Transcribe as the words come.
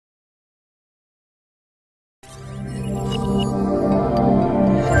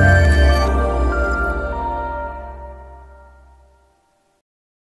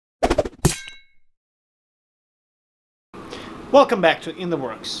Welcome back to In the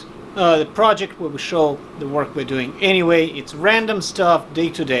Works, the project where we show the work we're doing anyway. It's random stuff day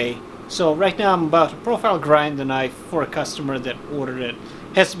to day. So right now I'm about to profile grind the knife for a customer that ordered it.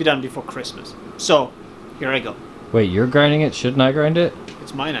 Has to be done before Christmas. So here I go. Wait, you're grinding it? Shouldn't I grind it?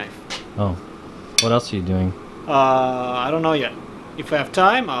 It's my knife. Oh. What else are you doing? I don't know yet. If I have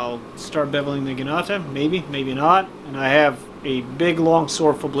time, I'll start beveling the naginata. Maybe, maybe not. And I have a big long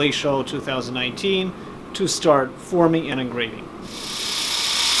sword for Blaze Show 2019 to start forming and engraving.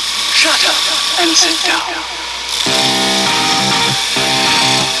 Shut up and sit down.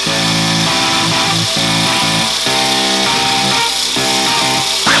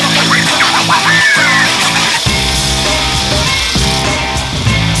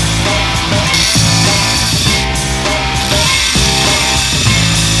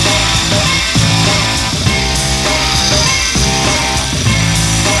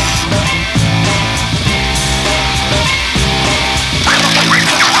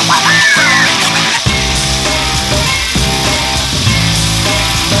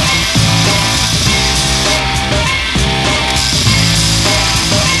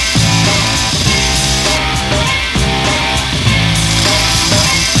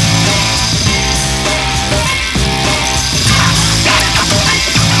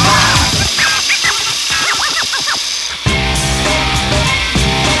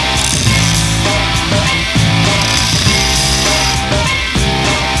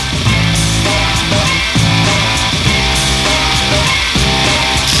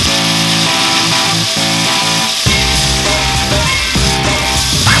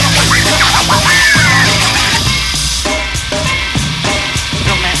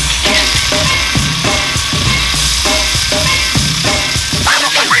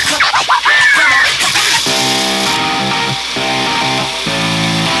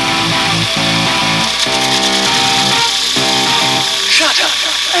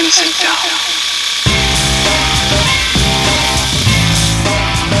 And sit down.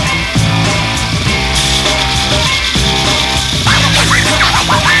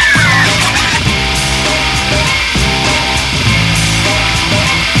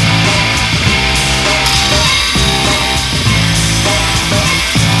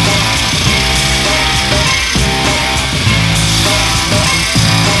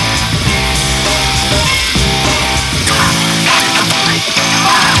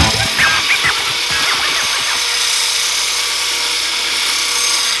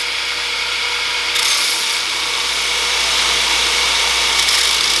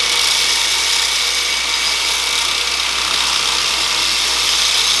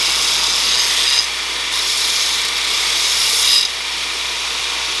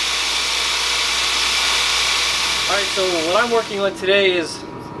 Alright, so what I'm working on today is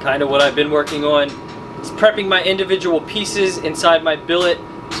kind of what I've been working on. It's prepping my individual pieces inside my billet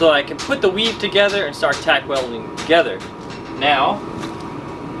so I can put the weave together and start tack welding together. Now,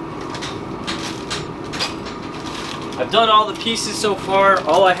 I've done all the pieces so far.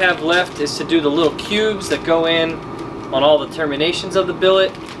 All I have left is to do the little cubes that go in on all the terminations of the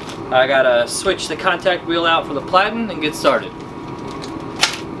billet. I gotta switch the contact wheel out for the platen and get started.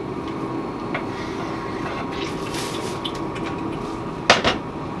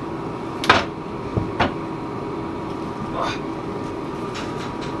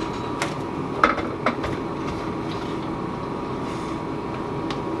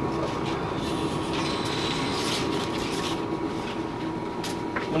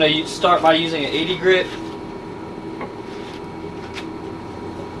 I'm going to start by using an 80 grit.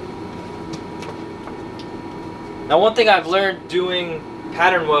 Now, one thing I've learned doing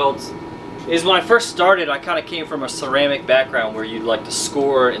pattern welds is when I first started, I kind of came from a ceramic background where you'd like to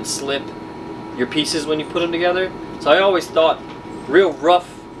score and slip your pieces when you put them together. So I always thought real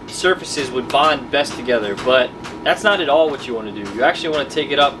rough surfaces would bond best together, but that's not at all what you want to do. You actually want to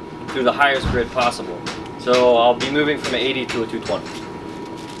take it up through the highest grit possible. So I'll be moving from an 80 to a 220.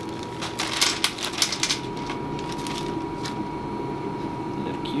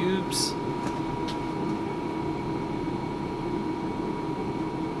 Cubes.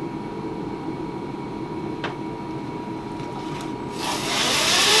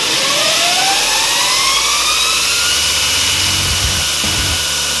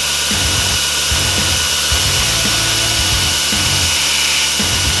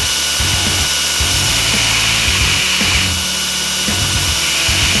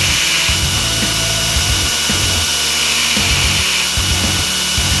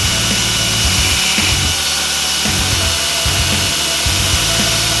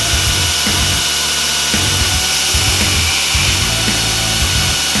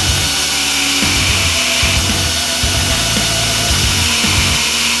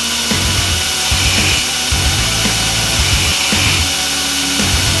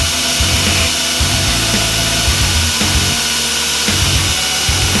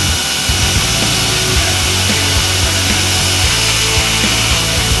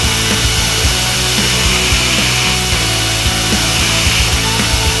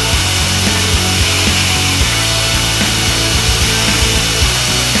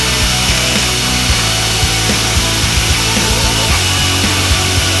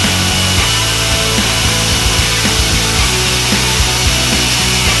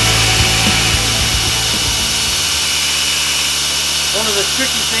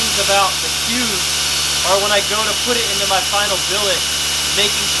 tricky things about the cubes are when I go to put it into my final billet,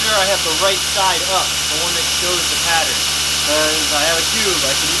 making sure I have the right side up, the one that shows the pattern. Because I have a cube, I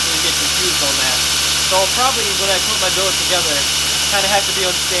can easily get confused on that. So I'll probably, when I put my billet together, kind of have to be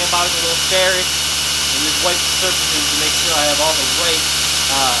on standby with a little ferret and just wipe the surfaces to make sure I have all the right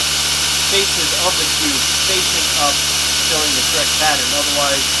faces of the cube facing up, showing the correct pattern.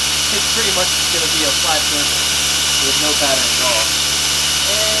 Otherwise, it's pretty much just going to be a flat surface with no pattern at all.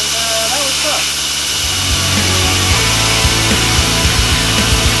 And that was tough.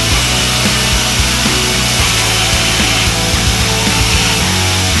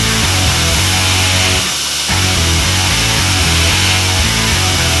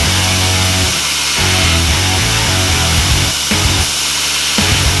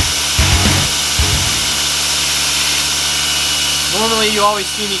 Normally you always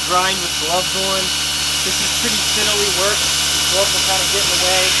see me grind with gloves on. This is pretty fiddly work. Gloves will kind of get in the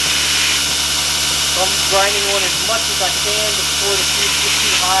way. So I'm just grinding on as much as I can before the cube gets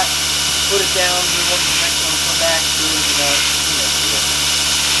too hot. Put it down, move on to the next one, come back, do it again.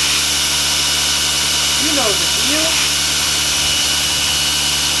 You know the deal.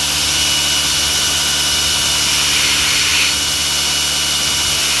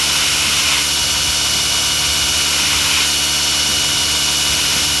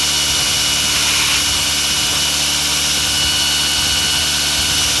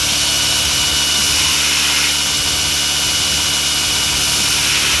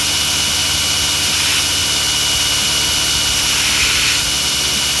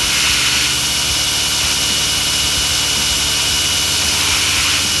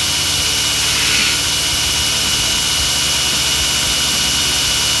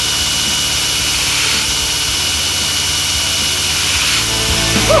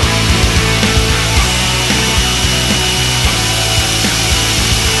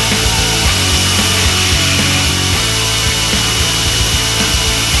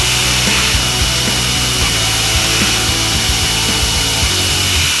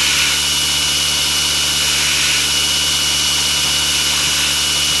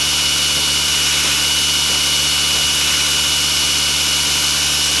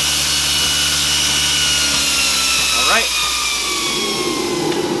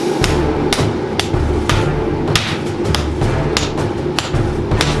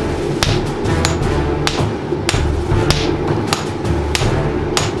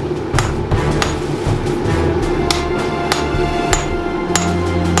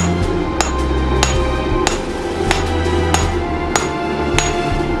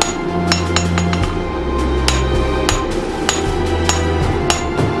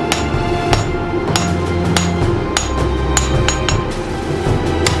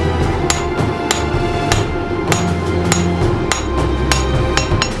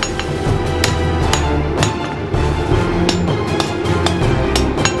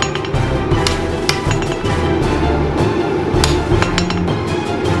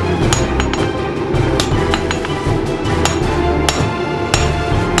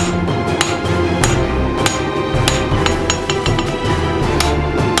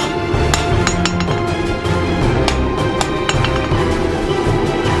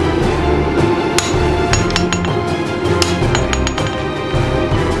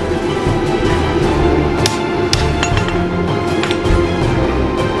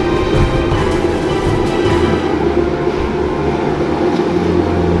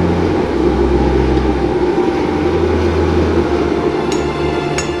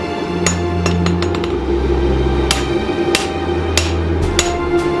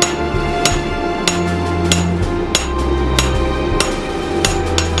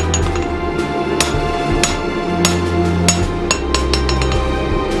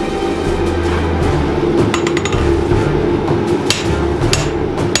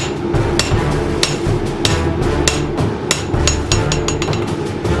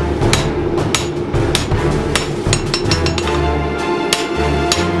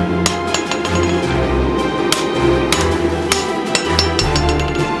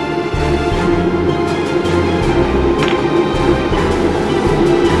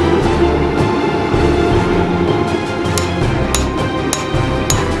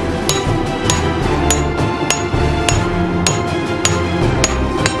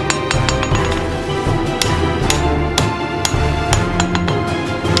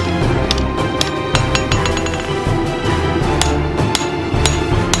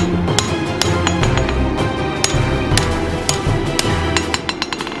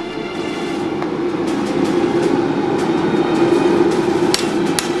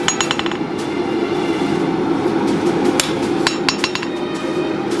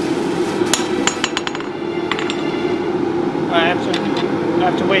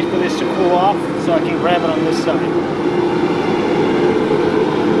 wait for this to cool off so I can grab it on this side.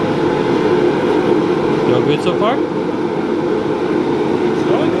 Feel good so far? It's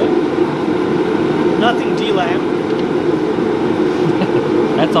going good. Nothing D-lamp.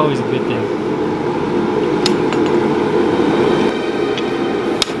 That's always a good thing.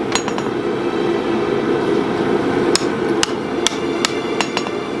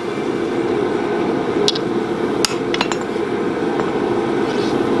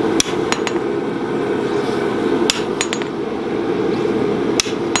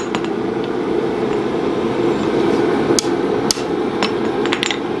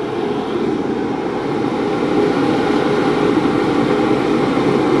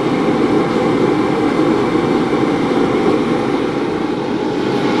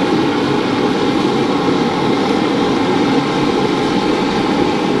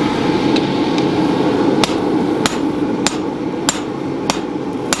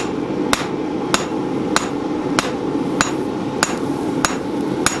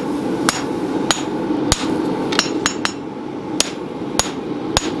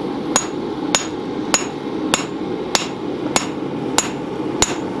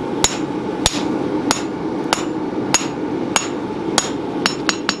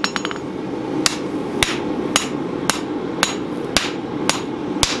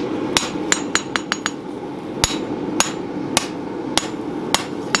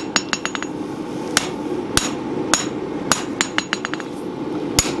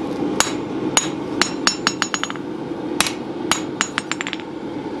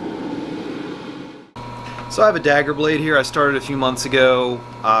 So I have a dagger blade here. I started a few months ago,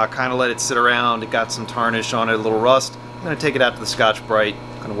 kind of let it sit around. It got some tarnish on it, a little rust. I'm going to take it out to the Scotch-Brite,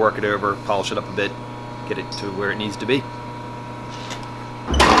 kind of work it over, polish it up a bit, get it to where it needs to be.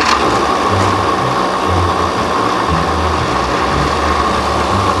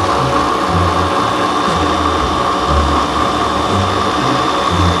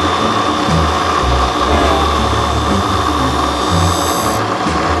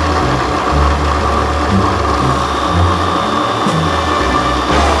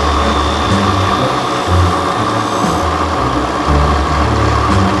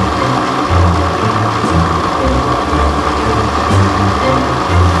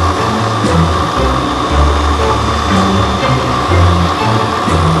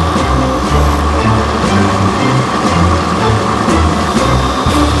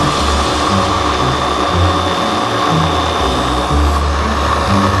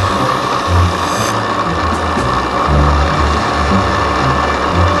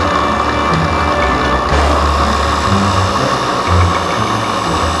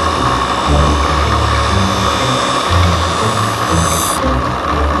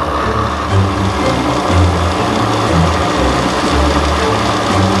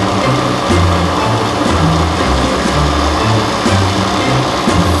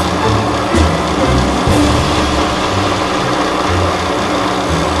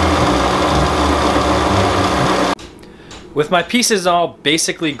 With my pieces all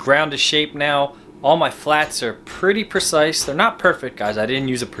basically ground to shape now, all my flats are pretty precise. They're not perfect, guys. I didn't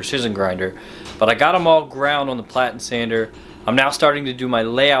use a precision grinder, but I got them all ground on the platen sander. I'm now starting to do my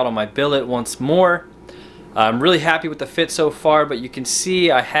layout on my billet once more. I'm really happy with the fit so far, but you can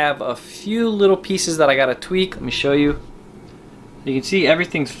see I have a few little pieces that I gotta tweak. Let me show you. You can see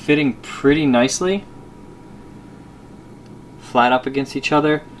everything's fitting pretty nicely, flat up against each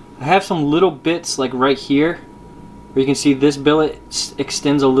other. I have some little bits like right here, where you can see this billet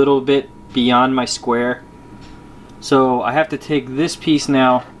extends a little bit beyond my square. So I have to take this piece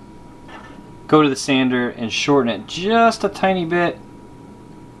now, go to the sander and shorten it just a tiny bit.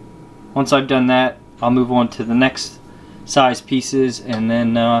 Once I've done that, I'll move on to the next size pieces and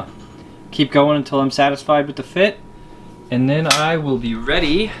then keep going until I'm satisfied with the fit. And then I will be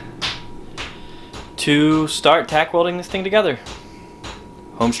ready to start tack welding this thing together.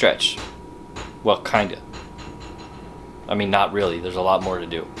 Home stretch. Well, kinda. I mean, not really. There's a lot more to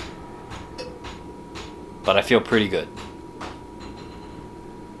do. But I feel pretty good.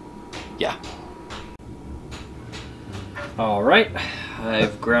 Yeah. Alright,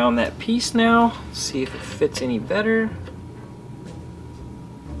 I've ground that piece now. Let's see if it fits any better.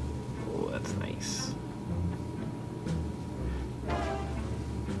 Oh, that's nice.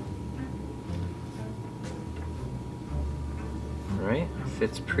 Alright,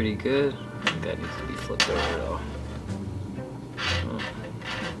 fits pretty good. I think that needs to be flipped over though.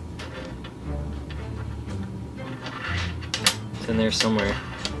 It's in there somewhere.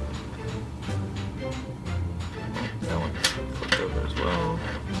 That one's flipped over as well.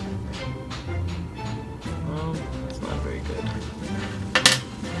 Well, that's not very good.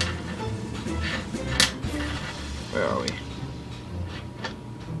 Where are we?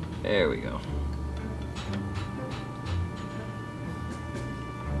 There we go.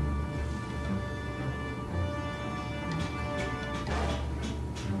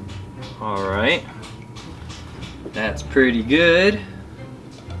 All right. That's pretty good.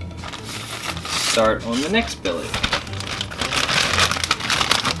 Start on the next billet.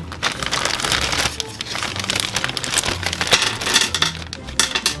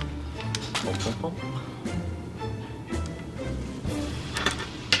 Boom, boom, boom.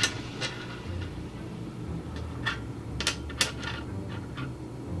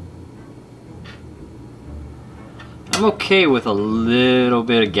 I'm okay with a little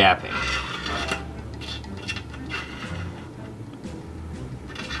bit of gapping.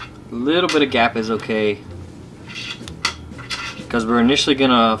 A little bit of gap is okay, because we're initially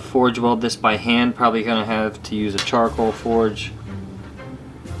gonna forge weld this by hand. Probably gonna have to use a charcoal forge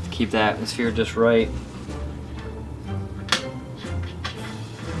to keep the atmosphere just right.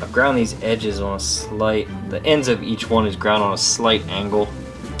 I've ground these edges on a slight, the ends of each one is ground on a slight angle,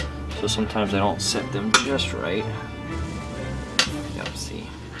 so sometimes I don't set them just right. Yep, see.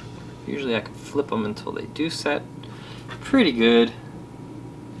 Usually I can flip them until they do set pretty good.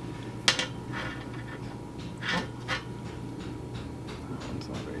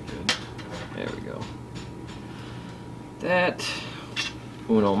 There we go. That.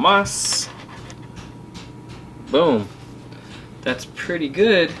 Uno mas. Boom. That's pretty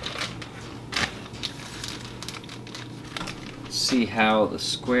good. Let's see how the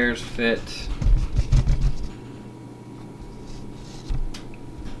squares fit.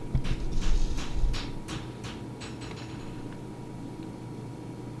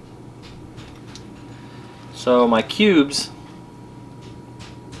 So my cubes,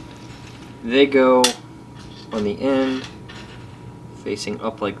 they go on the end facing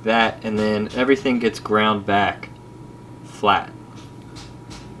up like that, and then everything gets ground back flat.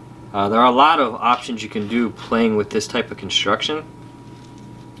 There are a lot of options you can do playing with this type of construction.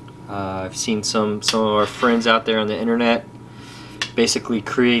 I've seen some of our friends out there on the internet basically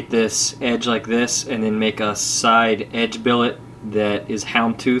create this edge like this and then make a side edge billet that is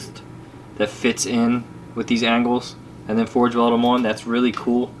hound toothed that fits in with these angles and then forge weld them on. That's really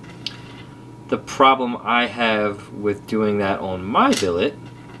cool. The problem I have with doing that on my billet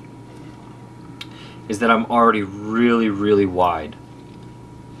is that I'm already really wide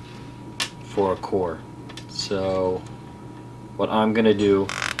for a core. So what I'm gonna do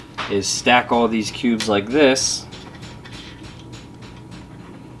is stack all these cubes like this,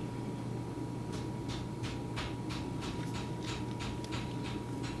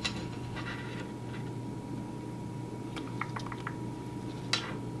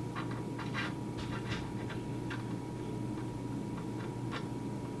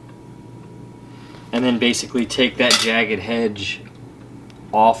 and then basically take that jagged edge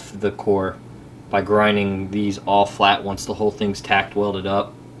off the core by grinding these all flat once the whole thing's tacked welded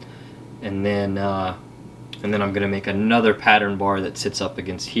up, and then I'm gonna make another pattern bar that sits up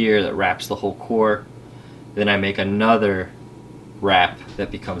against here that wraps the whole core. Then I make another wrap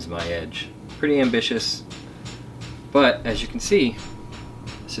that becomes my edge. Pretty ambitious, but as you can see,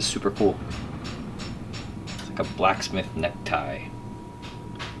 this is super cool. It's like a blacksmith necktie.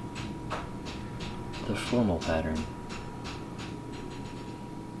 The formal pattern.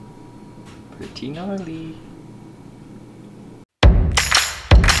 Pretty gnarly.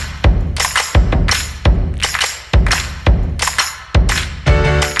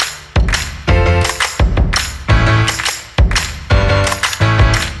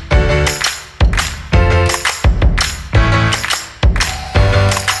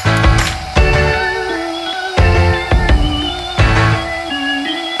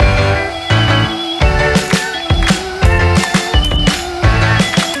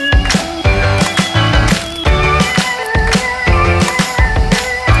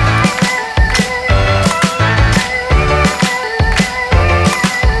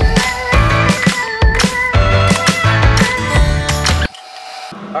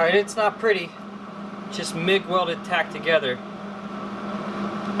 It's not pretty, just MIG welded tacked together.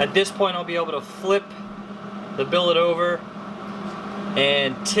 At this point I'll be able to flip the billet over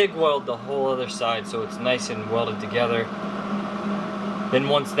and TIG weld the whole other side so it's nice and welded together. Then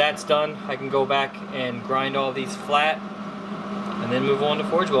once that's done, I can go back and grind all these flat and then move on to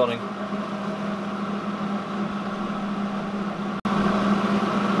forge welding.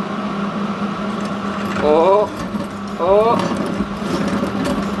 Oh!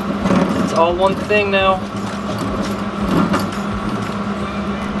 It's all one thing now.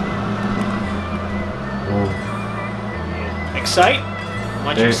 Excite?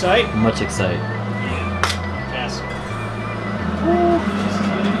 Much excite? Much excite. Yeah, fantastic. Ooh, this is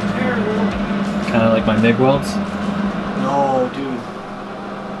gonna be terrible. Kind of like my MIG welds. No,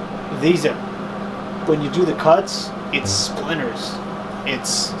 dude. These are, when you do the cuts, it's splinters. It's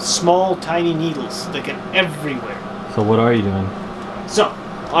small, tiny needles that get everywhere. So what are you doing? So,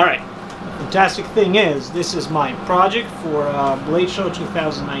 alright. The fantastic thing is, this is my project for Blade Show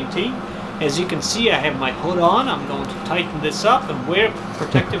 2019. As you can see, I have my hood on. I'm going to tighten this up and wear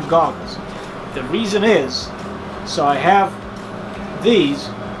protective goggles. The reason is, so I have these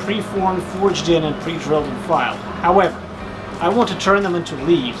pre-formed, forged in, and pre-drilled and filed. However, I want to turn them into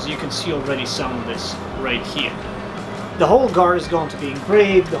leaves. You can see already some of this right here. The whole guard is going to be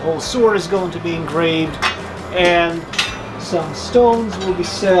engraved, the whole sword is going to be engraved, and some stones will be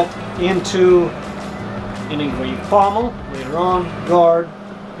set into an engraved pommel, later on, guard,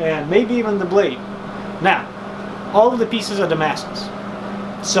 and maybe even the blade. Now, all of the pieces are Damascus,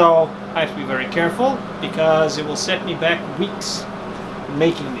 so I have to be very careful because it will set me back weeks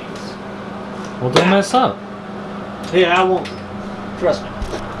making these. Well, don't mess up. Yeah, I won't. Trust me.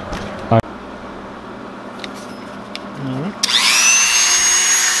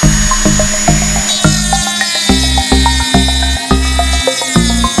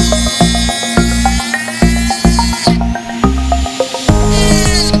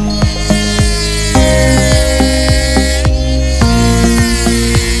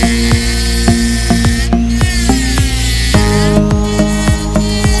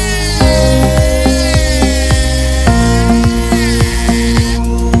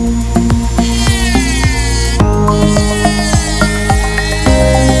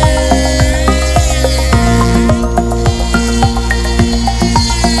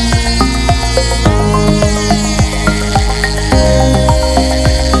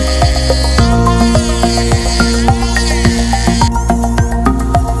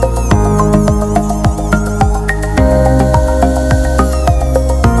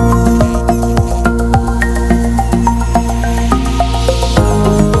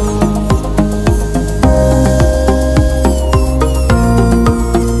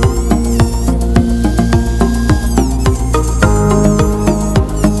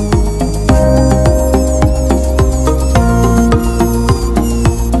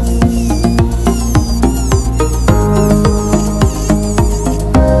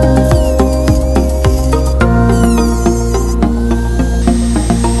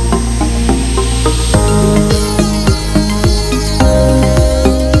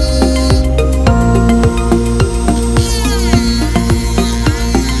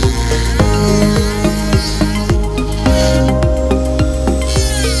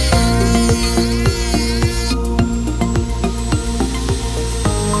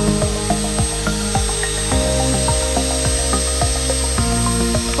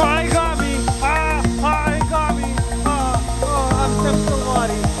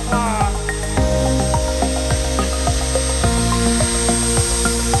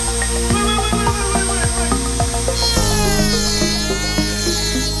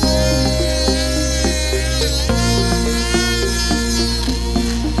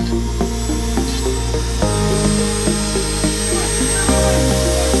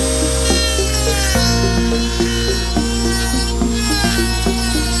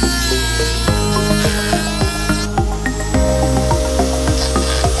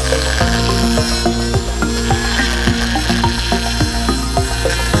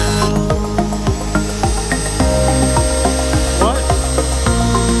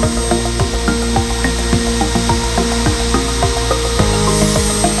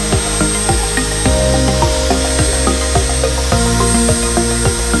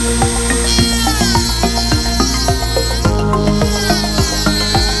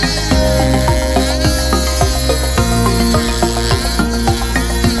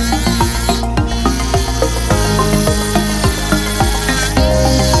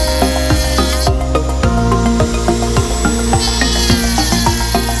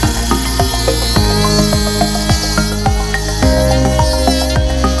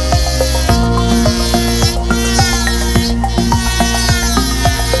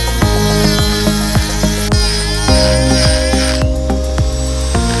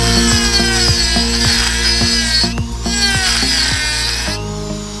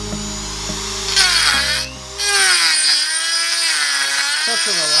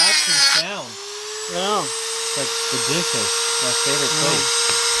 The dishes, my favorite place.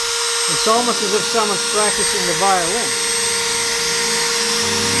 It's almost as if someone's practicing the violin.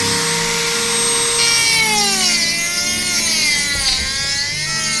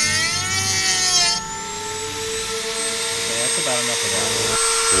 Okay, that's about enough of that.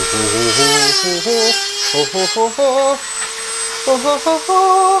 Oh, oh, oh,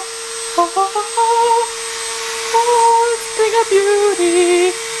 oh, oh, oh, oh, oh, spring of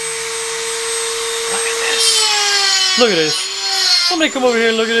beauty. Look at this. Look at this. Somebody come over here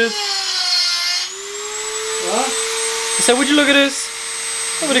and look at this. What? I said, would you look at this?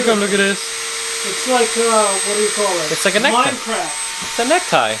 Somebody come look at this. It's like, what do you call it? It's like a necktie. Minecraft. It's a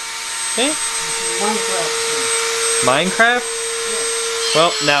necktie. See? Minecraft. Minecraft? Yeah.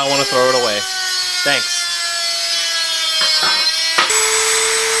 Well, now I want to throw it away. Thanks.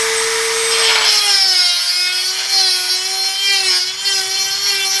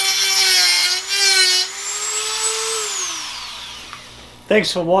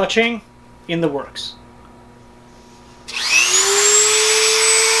 Thanks for watching. In the works.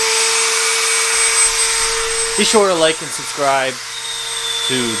 Be sure to like and subscribe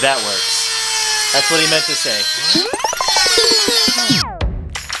to That Works. That's what he meant to say.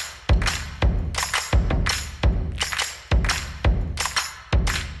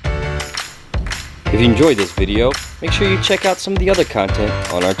 If you enjoyed this video, make sure you check out some of the other content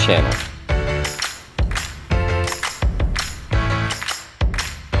on our channel.